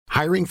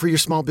Hiring for your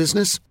small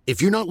business?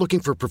 If you're not looking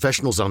for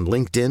professionals on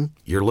LinkedIn,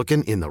 you're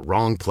looking in the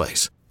wrong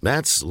place.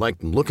 That's like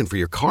looking for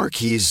your car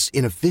keys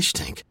in a fish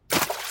tank.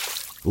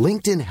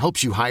 LinkedIn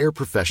helps you hire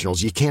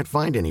professionals you can't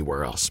find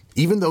anywhere else,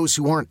 even those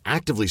who aren't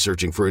actively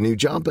searching for a new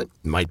job but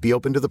might be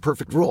open to the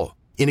perfect role.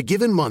 In a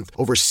given month,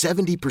 over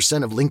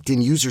 70% of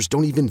LinkedIn users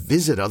don't even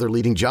visit other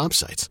leading job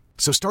sites.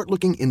 So start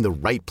looking in the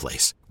right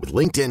place. With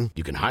LinkedIn,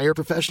 you can hire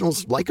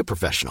professionals like a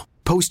professional.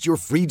 Post your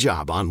free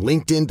job on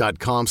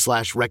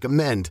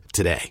linkedin.com/recommend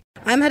today.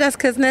 I'm Hadass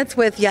Kuznets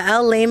with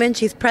Yael Lehman.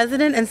 She's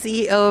president and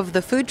CEO of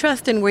the Food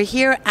Trust, and we're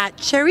here at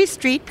Cherry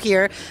Street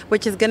Pier,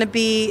 which is going to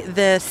be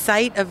the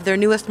site of their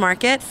newest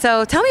market.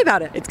 So tell me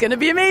about it. It's going to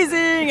be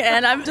amazing,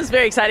 and I'm just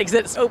very excited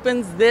because it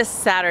opens this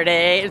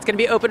Saturday. It's going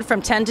to be open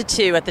from 10 to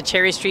 2 at the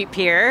Cherry Street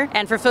Pier.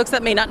 And for folks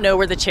that may not know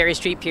where the Cherry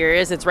Street Pier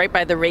is, it's right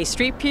by the Ray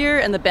Street Pier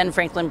and the Ben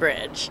Franklin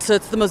Bridge. So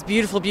it's the most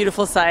beautiful,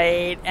 beautiful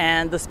site,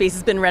 and the space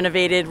has been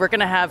renovated. We're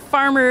going to have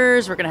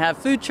farmers, we're going to have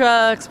food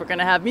trucks, we're going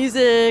to have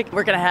music,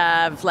 we're going to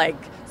have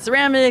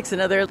ceramics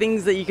and other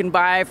things that you can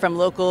buy from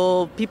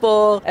local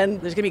people. And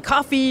there's going to be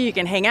coffee. You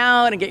can hang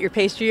out and get your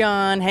pastry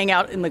on, hang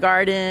out in the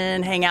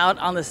garden, hang out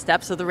on the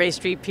steps of the Ray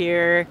Street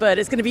Pier. But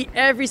it's going to be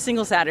every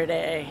single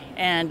Saturday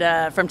and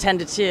from 10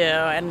 to 2.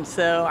 And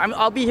so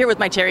I'll be here with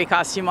my cherry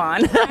costume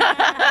on.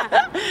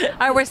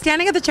 All right, we're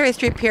standing at the Cherry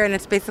Street Pier, and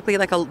it's basically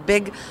like a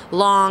big,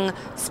 long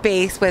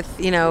space with,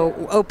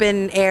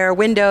 open air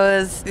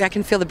windows. I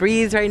can feel the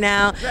breeze right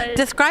now. Right.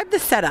 Describe the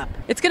setup.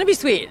 It's going to be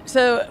sweet.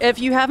 So if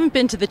you haven't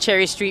been to the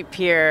Cherry Street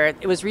Pier,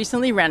 it was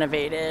recently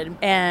renovated,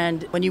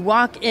 and when you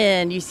walk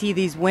in, you see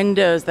these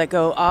windows that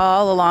go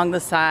all along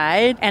the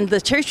side, and the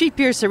Cherry Street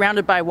Pier is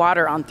surrounded by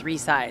water on 3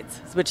 sides,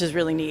 which is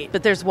really neat.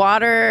 But there's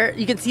water,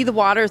 you can see the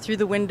water through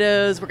the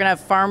windows. We're going to have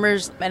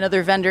farmers and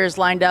other vendors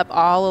lined up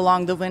all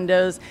along the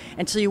windows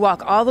until you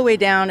walk all the way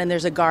down, and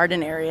there's a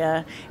garden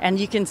area,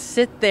 and you can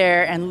sit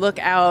there and look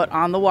out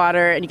on the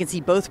water, and you can see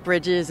both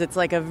bridges. It's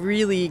like a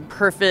really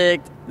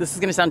perfect, this is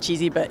going to sound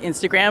cheesy, but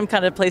Instagram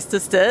kind of place to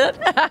sit.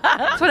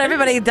 That's what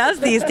everybody does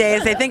these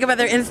days. They think about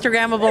their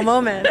Instagrammable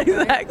moment.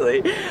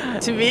 Exactly.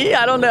 To me,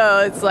 I don't know.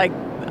 It's like,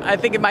 I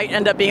think it might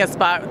end up being a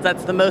spot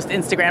that's the most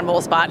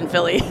Instagrammable spot in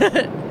Philly.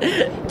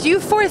 Do you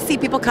foresee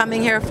people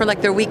coming here for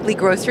their weekly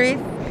groceries?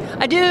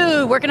 I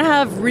do. We're going to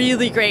have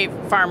really great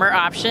farmer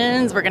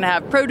options. We're going to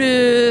have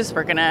produce.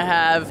 We're going to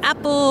have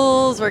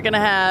apples. We're going to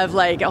have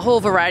a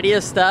whole variety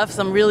of stuff.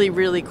 Some really,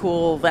 really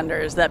cool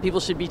vendors that people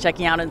should be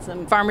checking out, and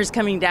some farmers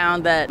coming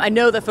down that I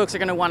know that folks are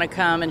going to want to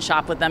come and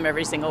shop with them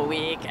every single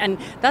week. And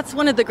that's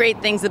one of the great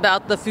things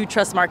about the Food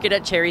Trust Market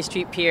at Cherry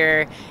Street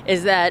Pier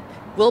is that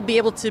we'll be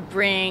able to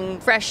bring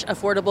fresh,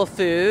 affordable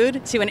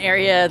food to an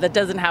area that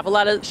doesn't have a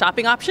lot of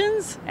shopping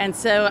options. And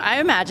so I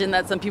imagine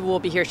that some people will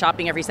be here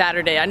shopping every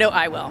Saturday. I know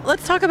I will.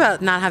 Let's talk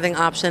about not having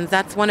options.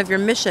 That's one of your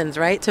missions,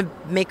 right? To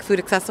make food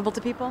accessible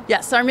to people?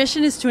 Yes, our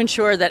mission is to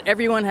ensure that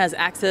everyone has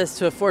access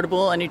to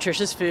affordable and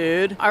nutritious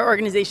food. Our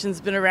organization's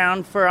been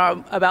around for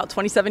about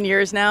 27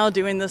 years now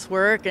doing this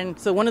work. And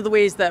so one of the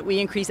ways that we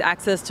increase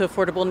access to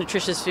affordable,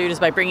 nutritious food is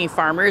by bringing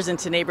farmers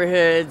into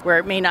neighborhoods where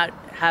it may not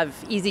have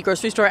easy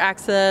grocery store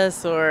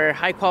access or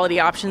high quality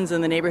options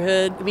in the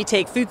neighborhood. We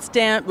take food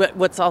stamp,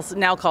 what's also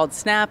now called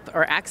SNAP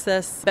or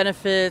access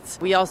benefits.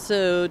 We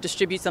also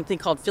distribute something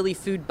called Philly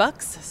Food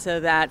Bucks, so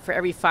that for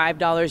every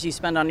 $5 you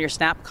spend on your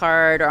SNAP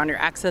card or on your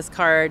access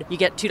card, you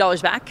get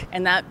 $2 back,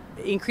 and that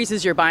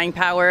increases your buying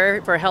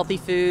power for healthy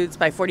foods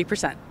by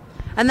 40%.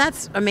 And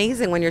that's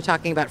amazing when you're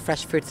talking about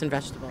fresh fruits and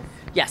vegetables.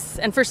 Yes,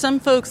 and for some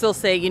folks, they'll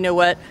say, you know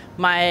what,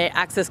 my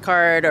access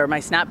card or my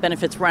SNAP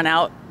benefits run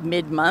out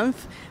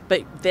mid-month,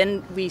 but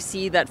then we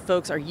see that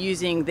folks are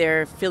using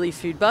their Philly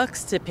Food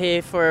Bucks to pay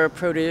for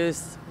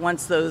produce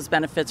once those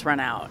benefits run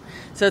out.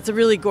 So it's a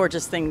really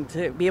gorgeous thing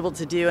to be able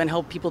to do and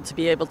help people to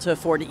be able to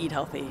afford to eat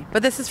healthy.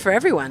 But this is for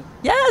everyone.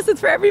 Yes,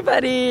 it's for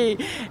everybody.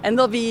 And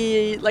there'll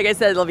be, like I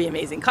said, there'll be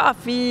amazing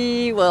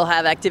coffee. We'll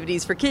have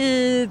activities for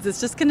kids.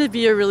 It's just going to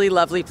be a really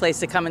lovely place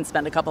to come and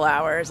spend a couple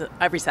hours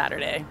every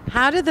Saturday.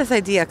 How did this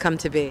idea come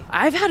to be?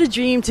 I've had a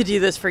dream to do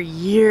this for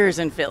years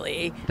in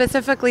Philly.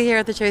 Specifically here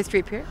at the Cherry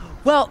Street Pier?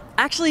 Well,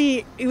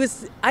 actually,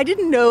 I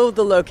didn't know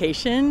the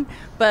location,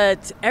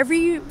 but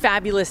every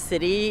fabulous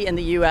city in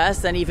the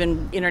U.S. and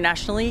even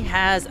internationally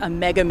has a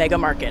mega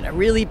market, a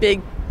really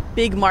big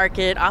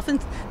market,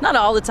 often, not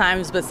all the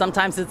times, but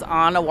sometimes it's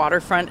on a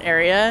waterfront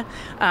area.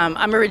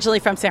 I'm originally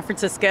from San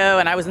Francisco,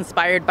 and I was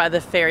inspired by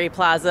the Ferry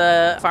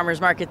Plaza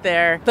farmers market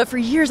there. But for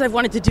years, I've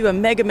wanted to do a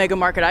mega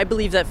market. I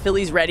believe that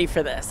Philly's ready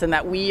for this and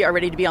that we are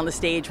ready to be on the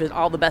stage with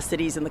all the best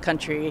cities in the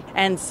country.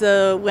 And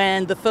so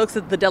when the folks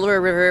at the Delaware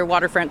River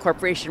Waterfront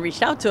Corporation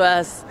reached out to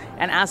us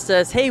and asked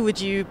us, hey, would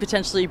you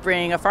potentially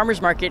bring a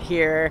farmers market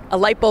here? A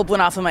light bulb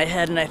went off in my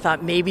head, and I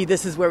thought maybe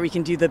this is where we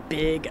can do the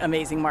big,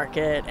 amazing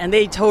market. And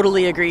they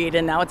totally agreed,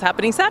 and now it's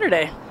happening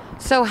Saturday.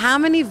 So how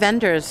many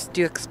vendors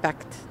do you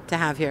expect to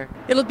have here?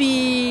 It'll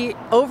be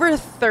over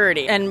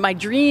 30. And my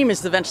dream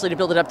is eventually to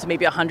build it up to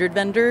maybe 100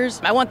 vendors.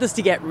 I want this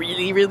to get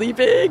really, really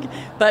big.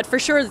 But for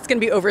sure, it's going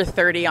to be over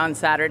 30 on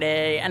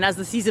Saturday. And as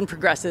the season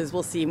progresses,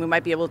 we'll see. We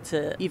might be able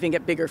to even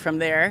get bigger from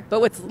there.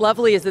 But what's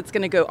lovely is it's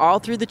going to go all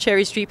through the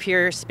Cherry Street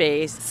Pier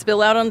space,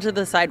 spill out onto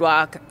the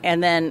sidewalk,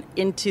 and then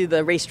into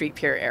the Ray Street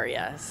Pier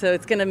area. So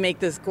it's going to make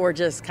this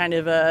gorgeous kind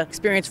of a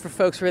experience for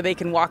folks where they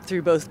can walk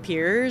through both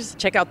piers,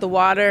 check out the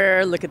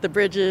water, look at the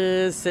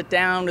bridges, sit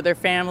down with their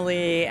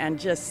family, and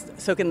just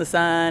soak in the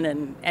sun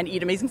and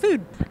eat amazing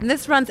food. And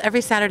this runs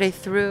every Saturday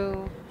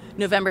through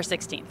November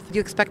 16th. Do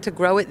you expect to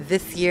grow it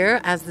this year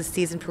as the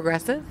season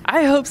progresses?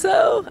 I hope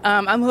so.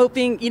 I'm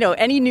hoping,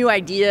 any new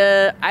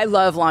idea, I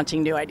love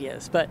launching new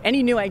ideas, but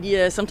any new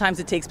idea, sometimes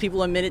it takes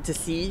people a minute to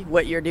see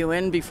what you're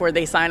doing before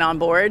they sign on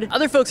board.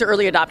 Other folks are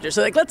early adopters,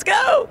 so let's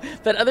go!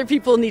 But other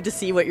people need to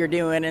see what you're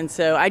doing, and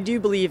so I do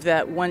believe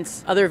that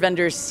once other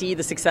vendors see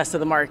the success of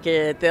the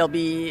market, they'll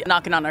be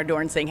knocking on our door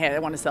and saying, hey, I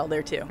want to sell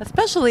there too.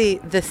 Especially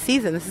this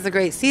season. This is a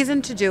great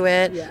season to do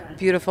it. Yeah.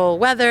 Beautiful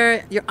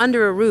weather. You're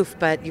under a roof,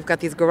 but you've got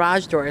these garage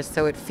doors,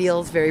 so it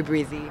feels very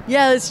breezy.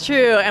 Yeah, that's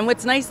true. And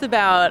what's nice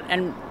about,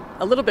 and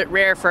a little bit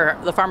rare for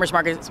the farmers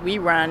markets we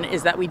run,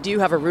 is that we do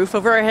have a roof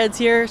over our heads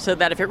here, so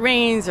that if it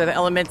rains or the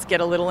elements get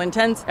a little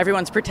intense,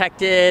 everyone's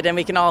protected and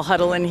we can all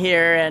huddle in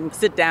here and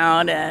sit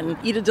down and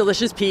eat a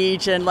delicious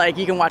peach, and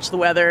you can watch the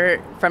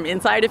weather from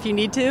inside if you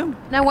need to.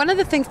 Now, one of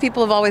the things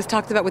people have always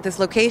talked about with this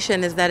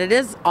location is that it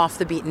is off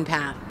the beaten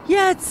path.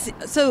 Yeah,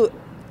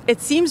 it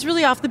seems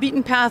really off the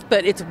beaten path,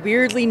 but it's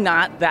weirdly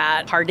not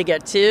that hard to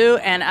get to.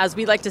 And as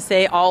we like to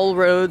say, all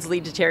roads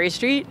lead to Cherry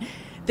Street.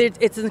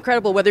 It's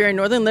incredible, whether you're in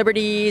Northern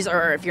Liberties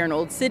or if you're in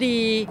Old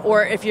City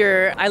or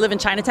I live in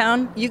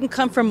Chinatown, you can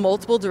come from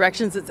multiple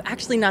directions. It's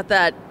actually not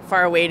that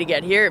far away to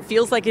get here. It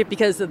feels like it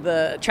because of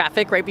the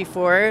traffic right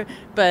before,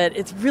 but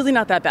it's really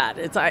not that bad.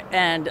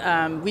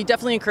 We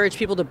definitely encourage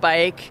people to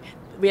bike.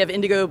 We have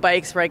Indigo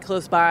bikes right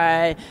close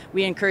by.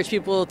 We encourage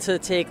people to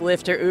take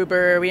Lyft or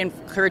Uber. We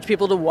encourage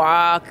people to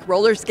walk,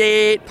 roller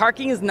skate.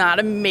 Parking is not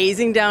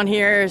amazing down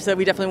here, so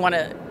we definitely want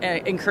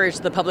to encourage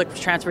the public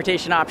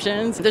transportation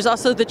options. There's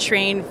also the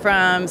train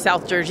from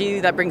South Jersey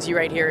that brings you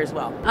right here as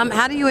well.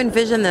 How do you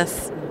envision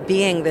this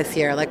being this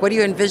year? What do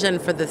you envision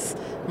for this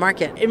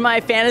market? In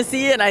my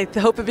fantasy, and I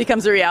hope it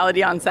becomes a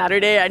reality on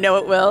Saturday, I know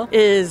it will,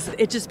 is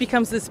it just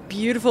becomes this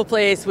beautiful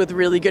place with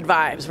really good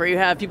vibes where you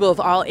have people of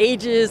all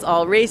ages,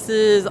 all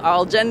races,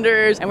 all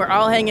genders, and we're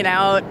all hanging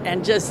out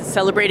and just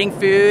celebrating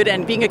food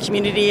and being a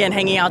community and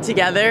hanging out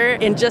together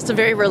in just a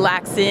very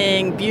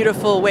relaxing,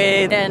 beautiful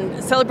way,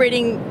 and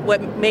celebrating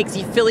what makes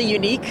Philly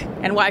unique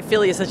and why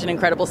Philly is such an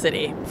incredible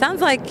city.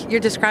 Sounds like you're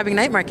describing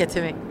Night Market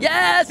to me.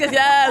 Yes.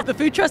 The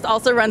Food Trust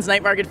also runs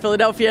Night Market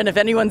Philadelphia, and if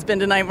anyone's been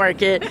to Night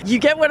Market, you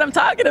get what I'm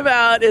talking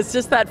about. It's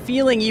just that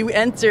feeling you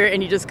enter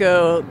and you just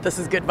go, this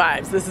is good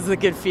vibes. This is a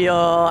good feel.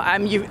 I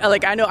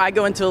know I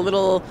go into a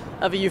little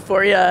of a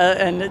euphoria,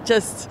 and it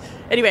just...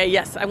 Anyway,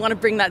 yes, I want to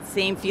bring that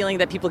same feeling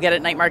that people get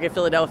at Night Market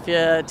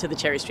Philadelphia to the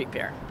Cherry Street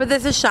Pier. But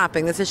this is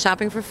shopping. This is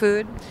shopping for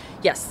food?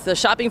 Yes, so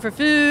shopping for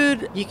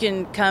food. You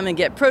can come and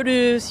get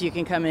produce. You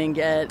can come and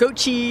get goat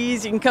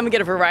cheese. You can come and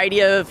get a variety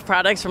of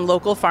products from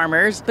local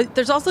farmers. But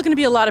there's also going to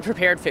be a lot of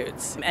prepared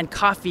foods and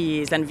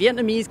coffees and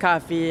Vietnamese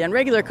coffee and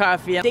regular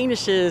coffee and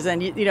Danishes.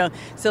 And,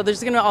 so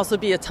there's going to also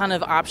be a ton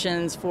of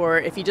options for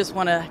if you just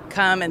want to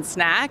come and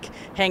snack,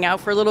 hang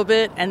out for a little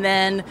bit, and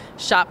then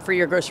shop for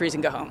your groceries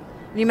and go home.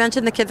 You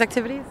mentioned the kids'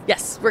 activities?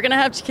 Yes, we're going to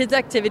have kids'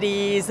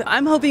 activities.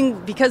 I'm hoping,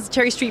 because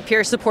Cherry Street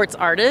Pier supports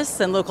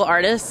artists and local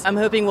artists, I'm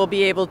hoping we'll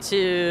be able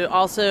to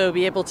also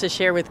be able to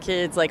share with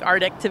kids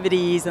art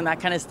activities and that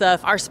kind of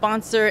stuff. Our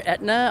sponsor,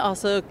 Aetna,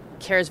 also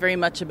cares very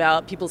much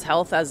about people's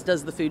health, as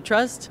does the Food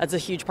Trust. That's a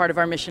huge part of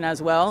our mission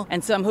as well.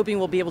 And so I'm hoping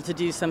we'll be able to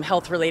do some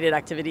health-related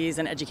activities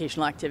and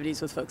educational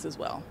activities with folks as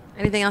well.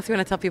 Anything else you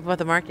want to tell people about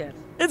the market?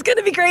 It's going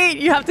to be great.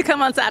 You have to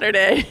come on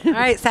Saturday. All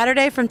right,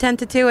 Saturday from 10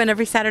 to 2 and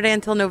every Saturday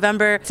until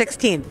November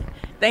 16th.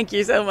 Thank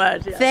you so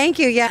much. Yeah. Thank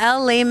you.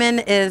 Yael Lehman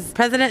is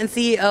president and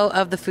CEO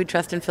of the Food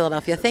Trust in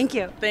Philadelphia. Thank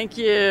you. Thank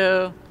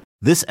you.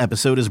 This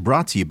episode is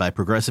brought to you by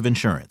Progressive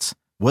Insurance.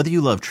 Whether you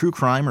love true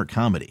crime or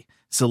comedy,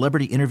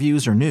 celebrity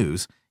interviews or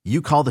news, you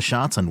call the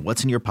shots on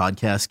what's in your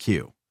podcast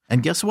queue.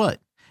 And guess what?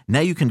 Now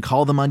you can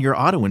call them on your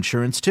auto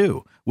insurance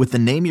too with the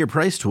Name Your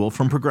Price tool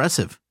from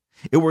Progressive.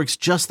 It works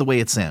just the way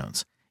it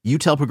sounds. You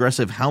tell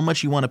Progressive how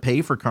much you want to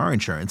pay for car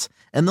insurance,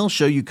 and they'll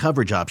show you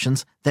coverage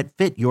options that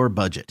fit your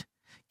budget.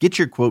 Get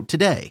your quote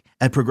today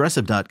at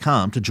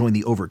Progressive.com to join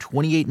the over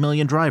 28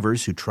 million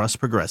drivers who trust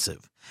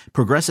Progressive.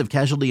 Progressive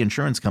Casualty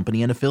Insurance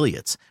Company and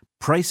Affiliates.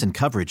 Price and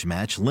coverage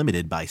match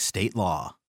limited by state law.